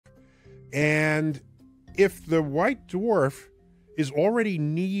And if the white dwarf is already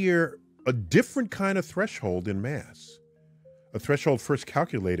near a different kind of threshold in mass, a threshold first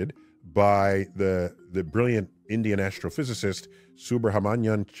calculated by the brilliant Indian astrophysicist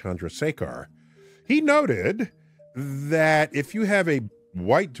Subrahmanyan Chandrasekhar, he noted that if you have a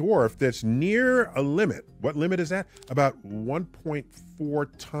white dwarf that's near a limit, what limit is that? About 1.4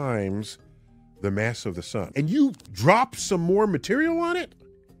 times the mass of the sun, and you drop some more material on it,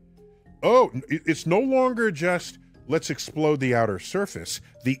 oh, it's no longer just let's explode the outer surface.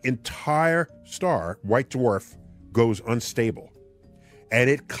 The entire star, white dwarf, goes unstable, and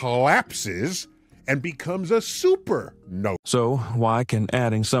it collapses and becomes a supernova. So why can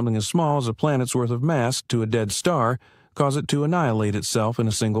adding something as small as a planet's worth of mass to a dead star cause it to annihilate itself in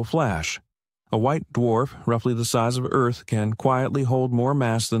a single flash? A white dwarf, roughly the size of Earth, can quietly hold more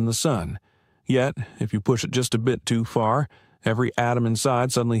mass than the sun. Yet, if you push it just a bit too far, every atom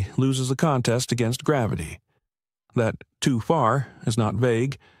inside suddenly loses the contest against gravity. That too far is not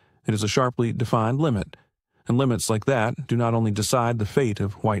vague, it is a sharply defined limit, and limits like that do not only decide the fate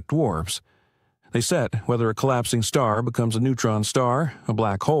of white dwarfs. They set whether a collapsing star becomes a neutron star, a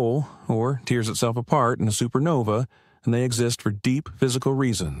black hole, or tears itself apart in a supernova, and they exist for deep physical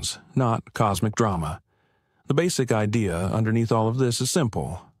reasons, not cosmic drama. The basic idea underneath all of this is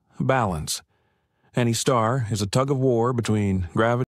simple: balance. Any star is a tug of war between gravity